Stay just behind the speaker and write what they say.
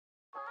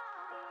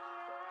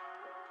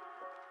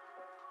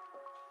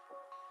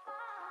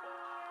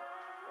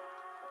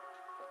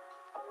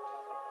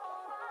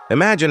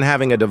Imagine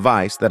having a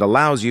device that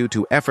allows you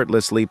to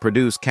effortlessly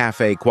produce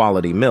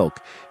cafe-quality milk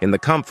in the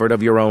comfort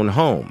of your own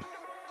home,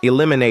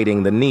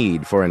 eliminating the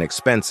need for an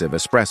expensive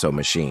espresso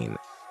machine.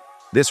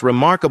 This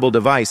remarkable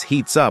device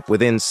heats up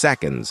within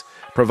seconds,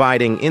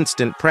 providing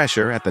instant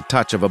pressure at the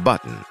touch of a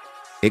button.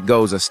 It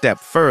goes a step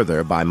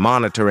further by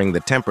monitoring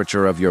the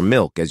temperature of your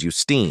milk as you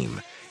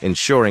steam,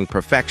 ensuring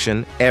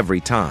perfection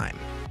every time.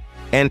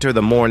 Enter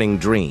the Morning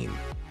Dream,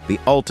 the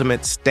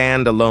ultimate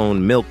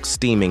standalone milk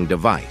steaming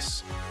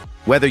device.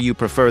 Whether you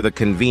prefer the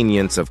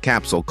convenience of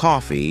capsule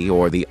coffee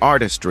or the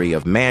artistry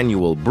of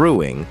manual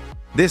brewing,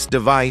 this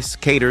device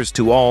caters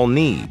to all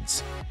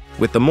needs.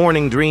 With the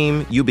Morning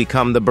Dream, you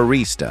become the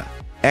barista,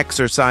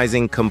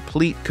 exercising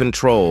complete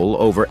control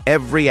over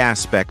every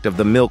aspect of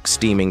the milk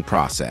steaming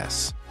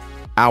process.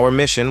 Our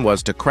mission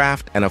was to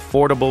craft an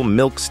affordable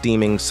milk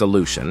steaming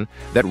solution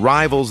that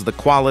rivals the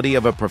quality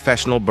of a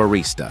professional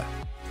barista.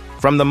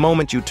 From the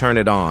moment you turn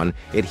it on,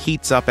 it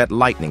heats up at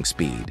lightning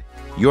speed.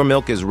 Your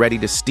milk is ready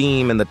to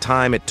steam in the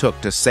time it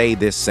took to say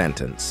this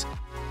sentence.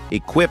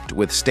 Equipped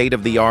with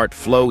state-of-the-art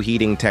flow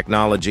heating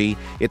technology,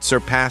 it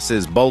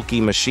surpasses bulky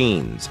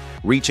machines,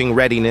 reaching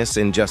readiness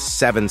in just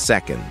 7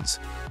 seconds.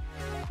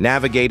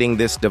 Navigating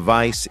this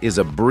device is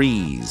a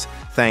breeze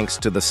thanks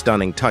to the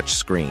stunning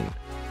touchscreen.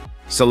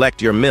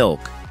 Select your milk,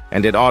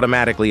 and it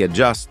automatically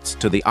adjusts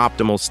to the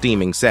optimal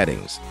steaming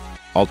settings.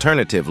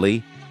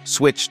 Alternatively,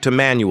 switch to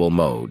manual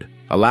mode,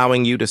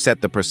 allowing you to set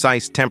the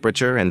precise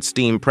temperature and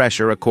steam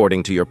pressure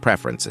according to your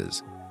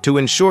preferences. To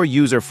ensure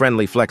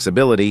user-friendly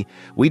flexibility,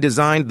 we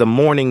designed the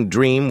Morning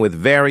Dream with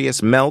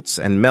various melts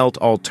and melt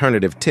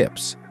alternative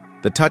tips.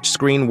 The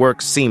touchscreen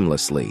works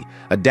seamlessly,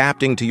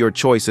 adapting to your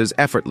choices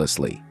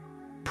effortlessly.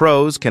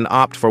 Pros can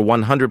opt for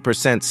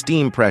 100%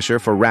 steam pressure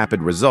for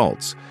rapid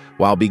results,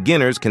 while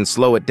beginners can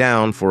slow it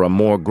down for a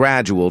more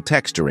gradual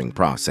texturing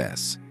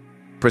process.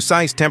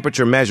 Precise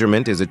temperature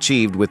measurement is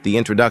achieved with the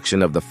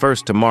introduction of the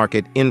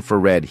first-to-market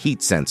infrared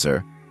heat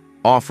sensor,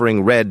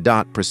 offering red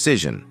dot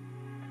precision.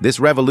 This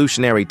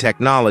revolutionary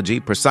technology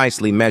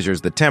precisely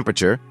measures the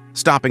temperature,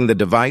 stopping the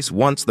device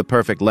once the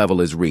perfect level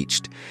is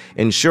reached,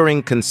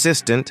 ensuring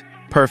consistent,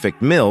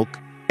 perfect milk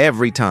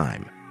every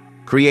time.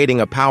 Creating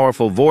a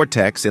powerful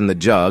vortex in the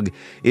jug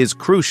is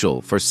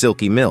crucial for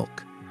silky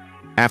milk.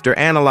 After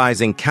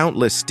analyzing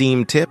countless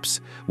steam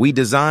tips, we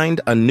designed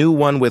a new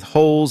one with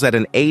holes at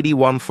an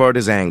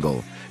 81°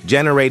 angle,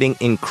 generating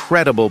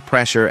incredible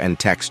pressure and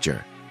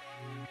texture.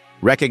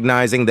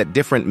 Recognizing that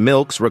different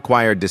milks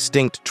require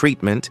distinct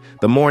treatment,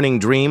 the Morning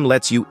Dream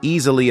lets you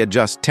easily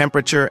adjust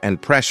temperature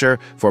and pressure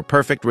for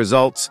perfect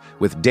results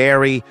with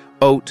dairy,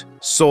 oat,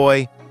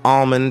 soy,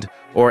 almond,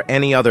 or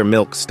any other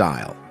milk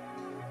style.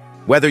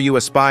 Whether you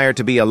aspire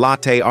to be a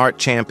latte art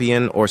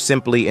champion or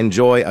simply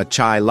enjoy a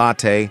chai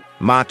latte,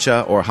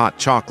 matcha, or hot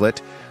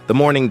chocolate, the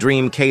Morning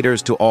Dream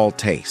caters to all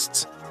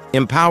tastes.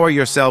 Empower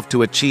yourself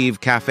to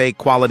achieve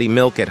cafe-quality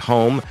milk at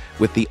home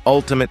with the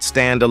ultimate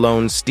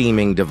standalone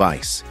steaming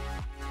device.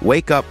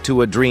 Wake up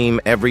to a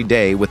dream every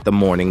day with the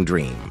Morning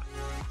Dream.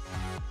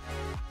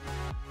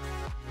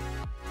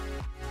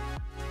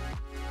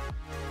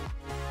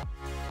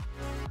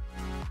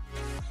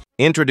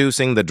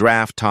 Introducing the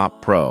Draft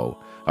Top Pro,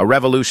 a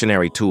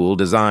revolutionary tool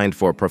designed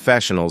for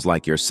professionals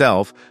like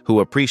yourself who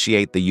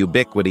appreciate the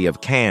ubiquity of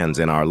cans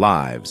in our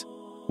lives.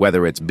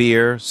 Whether it's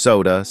beer,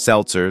 soda,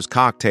 seltzers,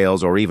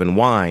 cocktails, or even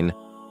wine,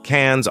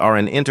 cans are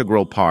an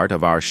integral part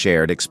of our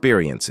shared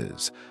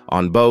experiences.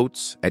 On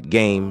boats, at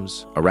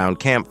games, around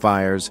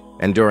campfires,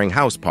 and during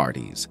house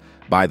parties,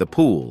 by the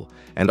pool,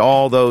 and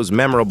all those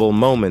memorable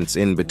moments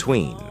in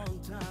between.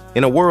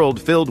 In a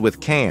world filled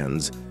with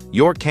cans,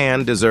 your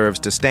can deserves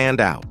to stand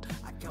out.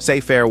 Say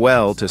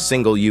farewell to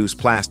single-use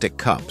plastic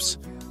cups.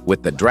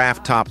 With the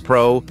Draft Top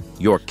Pro,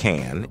 your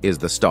can is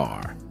the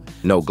star.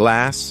 No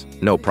glass,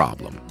 no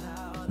problem.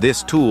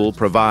 This tool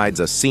provides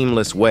a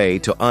seamless way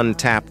to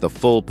untap the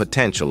full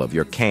potential of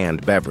your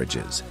canned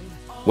beverages.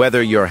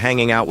 Whether you're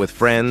hanging out with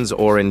friends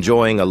or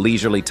enjoying a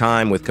leisurely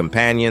time with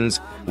companions,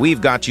 we've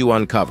got you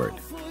uncovered.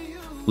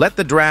 Let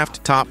the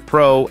Draft Top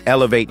Pro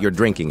elevate your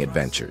drinking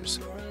adventures.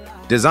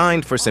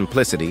 Designed for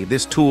simplicity,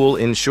 this tool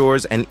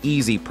ensures an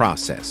easy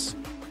process.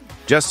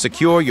 Just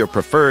secure your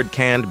preferred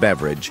canned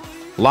beverage,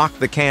 lock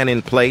the can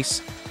in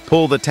place,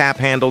 pull the tap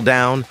handle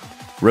down,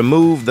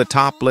 remove the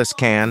topless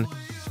can,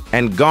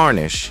 and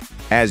garnish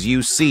as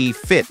you see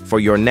fit for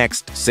your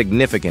next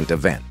significant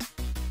event.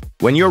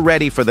 When you're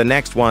ready for the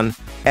next one,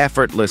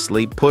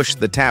 effortlessly push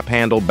the tap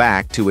handle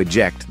back to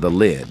eject the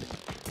lid.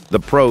 The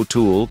Pro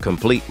tool,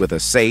 complete with a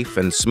safe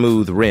and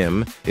smooth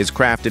rim, is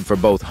crafted for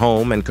both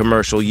home and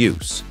commercial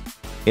use.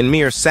 In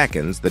mere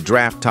seconds, the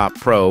Draft Top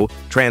Pro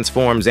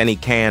transforms any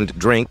canned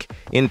drink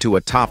into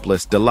a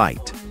topless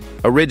delight.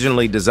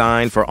 Originally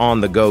designed for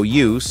on-the-go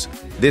use,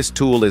 this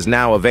tool is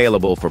now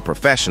available for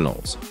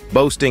professionals,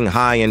 boasting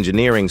high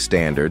engineering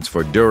standards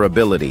for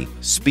durability,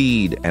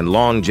 speed, and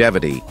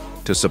longevity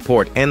to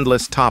support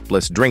endless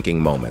topless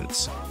drinking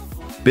moments.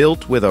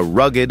 Built with a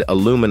rugged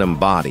aluminum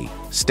body,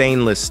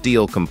 stainless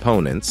steel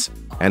components,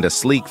 and a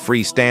sleek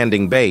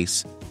freestanding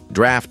base,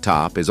 Draft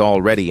Top is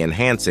already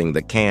enhancing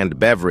the canned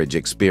beverage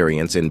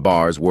experience in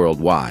bars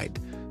worldwide.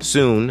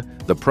 Soon,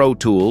 the Pro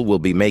Tool will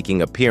be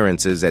making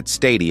appearances at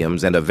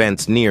stadiums and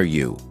events near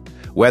you.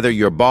 Whether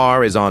your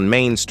bar is on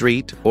Main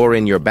Street or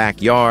in your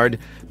backyard,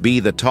 be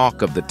the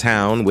talk of the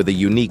town with a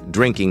unique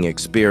drinking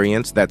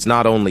experience that's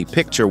not only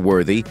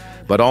picture-worthy,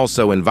 but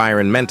also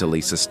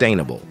environmentally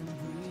sustainable.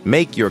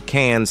 Make your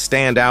cans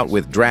stand out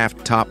with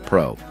Draft Top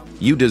Pro.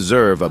 You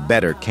deserve a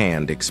better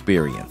canned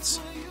experience.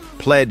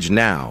 Pledge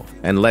now,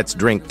 and let's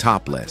drink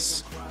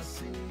topless.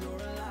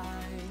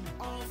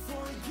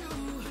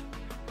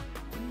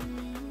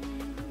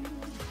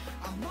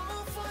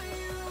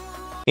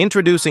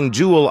 Introducing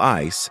Jewel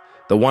Ice,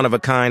 the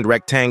one-of-a-kind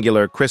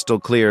rectangular,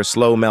 crystal-clear,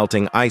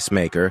 slow-melting ice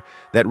maker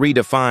that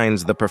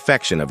redefines the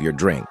perfection of your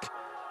drink.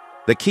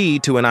 The key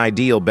to an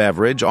ideal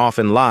beverage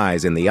often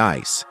lies in the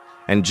ice,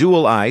 and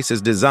Jewel Ice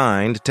is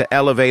designed to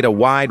elevate a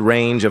wide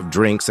range of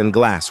drinks and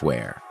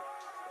glassware.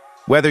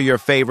 Whether your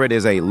favorite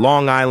is a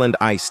Long Island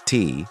iced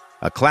tea,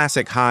 a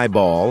classic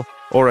highball,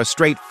 or a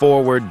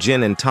straightforward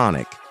gin and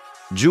tonic,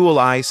 Jewel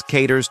Ice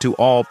caters to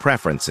all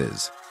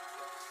preferences.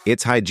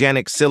 Its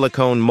hygienic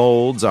silicone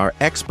molds are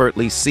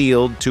expertly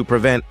sealed to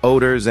prevent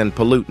odors and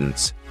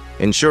pollutants,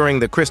 ensuring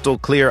the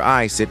crystal-clear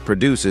ice it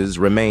produces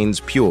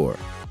remains pure.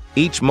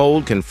 Each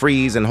mold can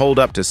freeze and hold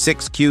up to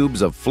 6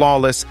 cubes of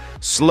flawless,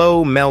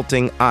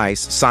 slow-melting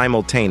ice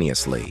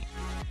simultaneously.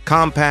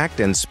 Compact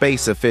and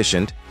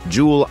space-efficient,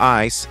 Jewel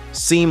Ice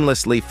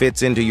seamlessly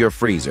fits into your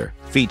freezer,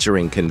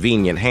 featuring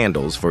convenient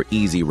handles for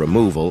easy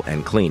removal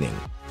and cleaning.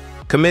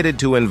 Committed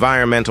to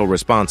environmental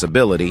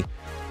responsibility,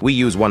 we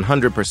use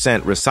 100%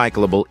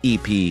 recyclable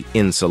EP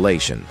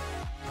insulation,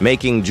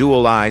 making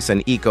Jewel Ice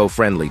an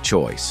eco-friendly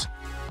choice.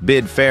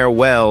 Bid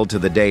farewell to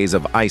the days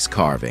of ice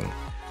carving.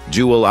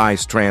 Jewel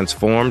Ice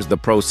transforms the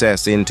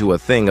process into a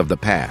thing of the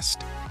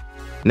past.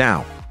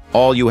 Now,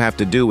 all you have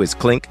to do is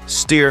clink,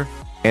 stir,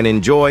 and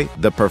enjoy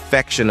the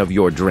perfection of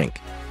your drink.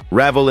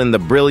 Revel in the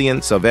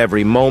brilliance of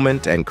every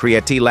moment and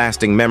create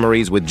lasting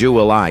memories with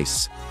Jewel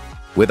Ice.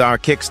 With our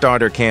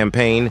Kickstarter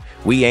campaign,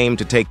 we aim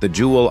to take the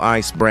Jewel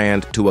Ice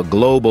brand to a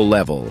global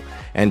level,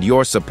 and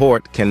your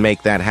support can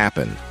make that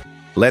happen.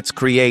 Let's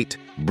create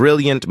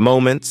brilliant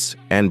moments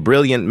and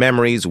brilliant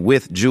memories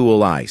with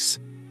Jewel Ice,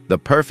 the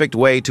perfect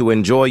way to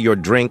enjoy your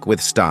drink with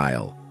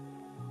style.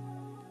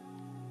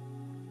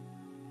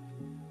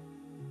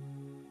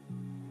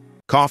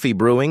 Coffee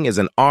brewing is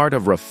an art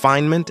of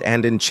refinement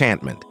and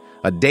enchantment,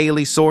 a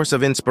daily source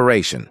of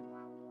inspiration.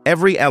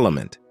 Every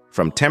element,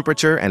 from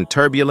temperature and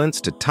turbulence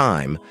to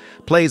time,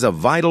 plays a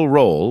vital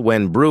role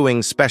when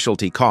brewing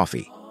specialty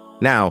coffee.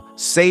 Now,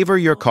 savor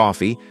your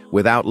coffee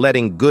without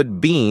letting good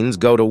beans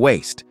go to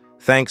waste,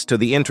 thanks to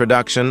the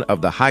introduction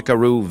of the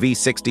Hikaru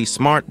V60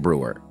 Smart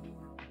Brewer.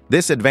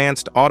 This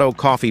advanced auto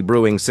coffee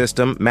brewing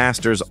system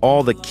masters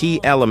all the key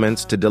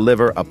elements to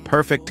deliver a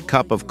perfect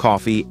cup of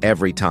coffee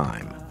every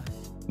time.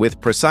 With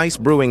precise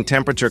brewing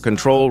temperature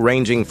control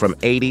ranging from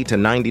 80 to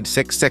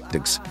 96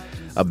 Celsius,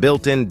 a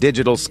built-in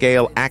digital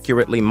scale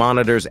accurately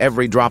monitors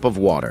every drop of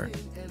water.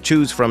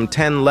 Choose from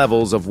 10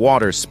 levels of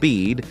water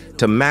speed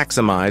to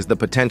maximize the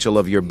potential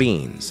of your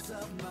beans.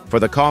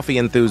 For the coffee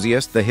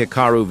enthusiast, the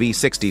Hikaru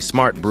V60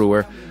 Smart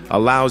Brewer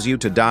allows you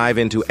to dive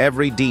into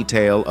every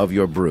detail of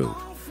your brew.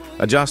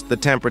 Adjust the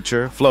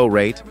temperature, flow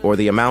rate, or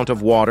the amount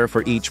of water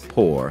for each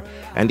pour,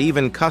 and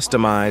even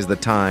customize the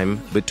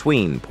time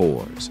between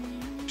pours.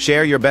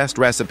 Share your best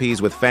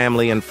recipes with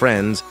family and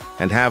friends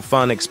and have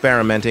fun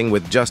experimenting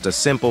with just a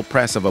simple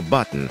press of a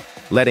button,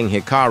 letting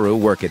Hikaru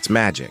work its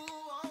magic.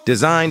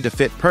 Designed to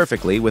fit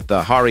perfectly with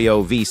the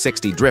Hario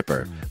V60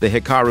 dripper, the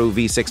Hikaru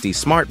V60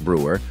 Smart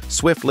Brewer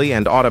swiftly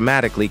and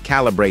automatically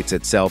calibrates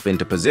itself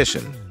into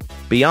position.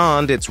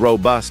 Beyond its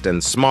robust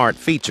and smart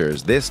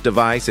features, this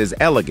device is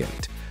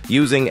elegant,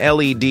 using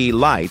LED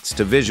lights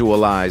to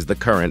visualize the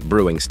current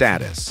brewing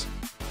status.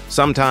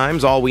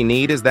 Sometimes all we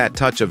need is that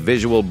touch of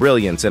visual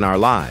brilliance in our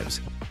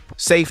lives.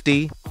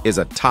 Safety is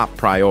a top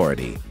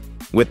priority.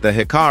 With the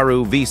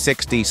Hikaru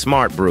V60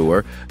 Smart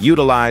Brewer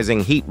utilizing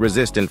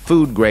heat-resistant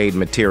food-grade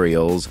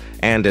materials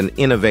and an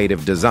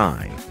innovative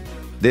design.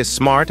 This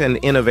smart and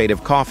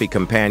innovative coffee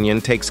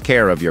companion takes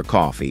care of your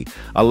coffee,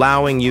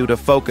 allowing you to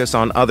focus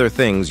on other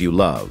things you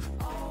love.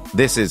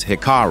 This is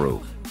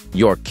Hikaru,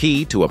 your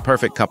key to a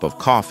perfect cup of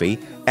coffee,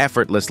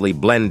 effortlessly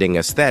blending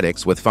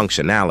aesthetics with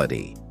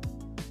functionality.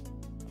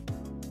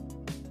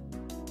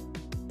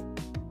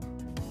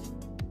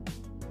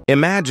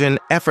 Imagine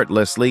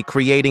effortlessly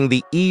creating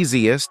the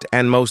easiest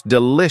and most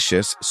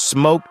delicious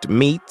smoked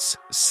meats,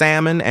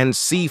 salmon, and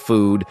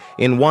seafood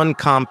in one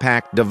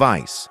compact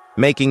device,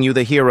 making you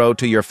the hero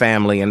to your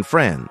family and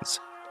friends.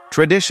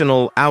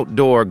 Traditional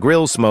outdoor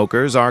grill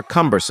smokers are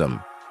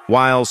cumbersome,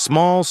 while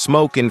small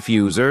smoke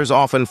infusers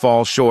often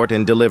fall short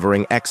in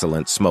delivering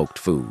excellent smoked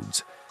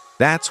foods.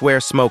 That's where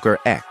Smoker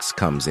X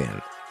comes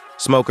in.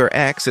 Smoker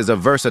X is a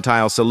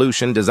versatile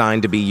solution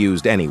designed to be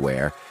used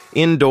anywhere,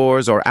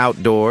 indoors or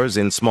outdoors,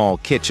 in small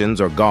kitchens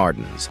or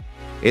gardens.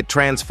 It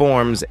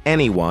transforms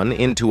anyone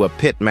into a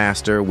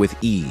pitmaster with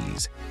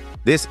ease.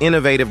 This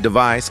innovative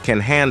device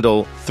can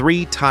handle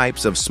 3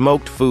 types of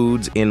smoked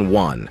foods in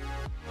one: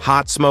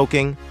 hot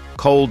smoking,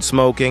 cold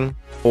smoking,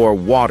 or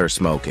water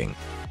smoking.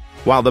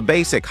 While the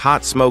basic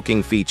hot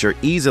smoking feature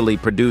easily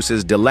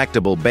produces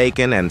delectable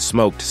bacon and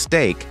smoked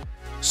steak,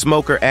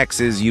 Smoker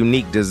X's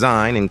unique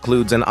design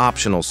includes an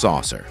optional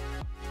saucer.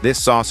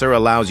 This saucer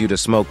allows you to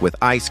smoke with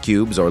ice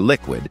cubes or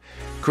liquid,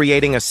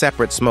 creating a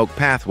separate smoke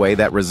pathway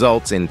that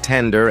results in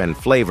tender and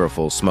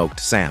flavorful smoked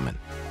salmon.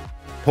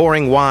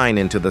 Pouring wine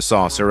into the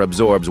saucer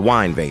absorbs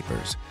wine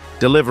vapors,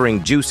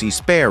 delivering juicy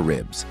spare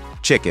ribs,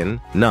 chicken,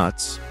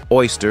 nuts,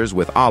 oysters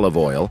with olive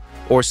oil,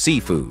 or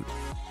seafood.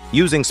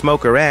 Using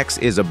Smoker X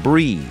is a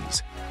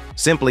breeze.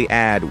 Simply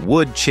add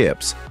wood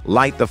chips,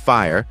 light the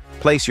fire,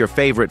 place your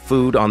favorite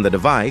food on the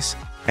device,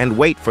 and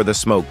wait for the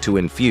smoke to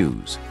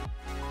infuse.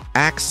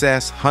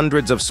 Access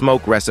hundreds of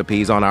smoke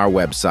recipes on our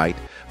website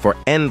for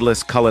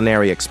endless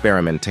culinary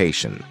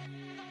experimentation.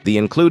 The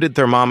included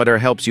thermometer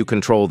helps you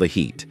control the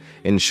heat,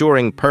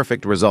 ensuring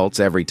perfect results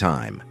every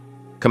time.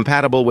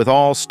 Compatible with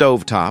all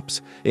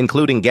stovetops,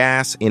 including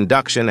gas,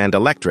 induction, and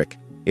electric,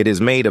 it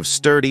is made of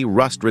sturdy,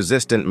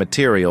 rust-resistant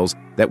materials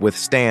that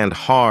withstand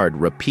hard,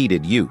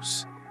 repeated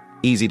use.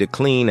 Easy to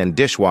clean and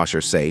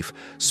dishwasher safe,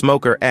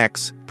 Smoker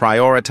X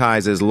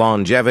prioritizes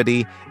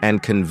longevity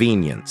and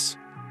convenience.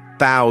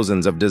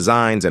 Thousands of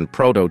designs and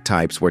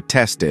prototypes were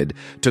tested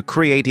to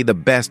create the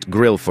best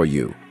grill for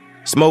you.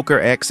 Smoker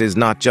X is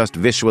not just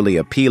visually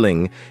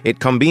appealing, it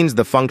combines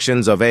the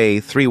functions of a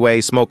 3-way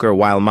smoker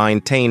while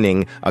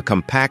maintaining a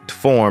compact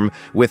form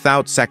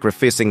without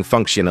sacrificing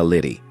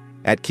functionality.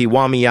 At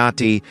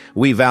Kiwamiati,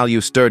 we value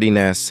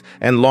sturdiness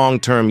and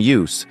long-term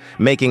use,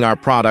 making our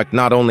product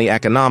not only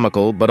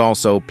economical but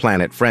also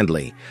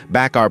planet-friendly.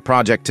 Back our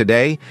project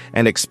today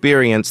and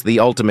experience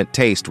the ultimate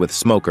taste with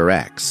Smoker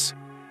X.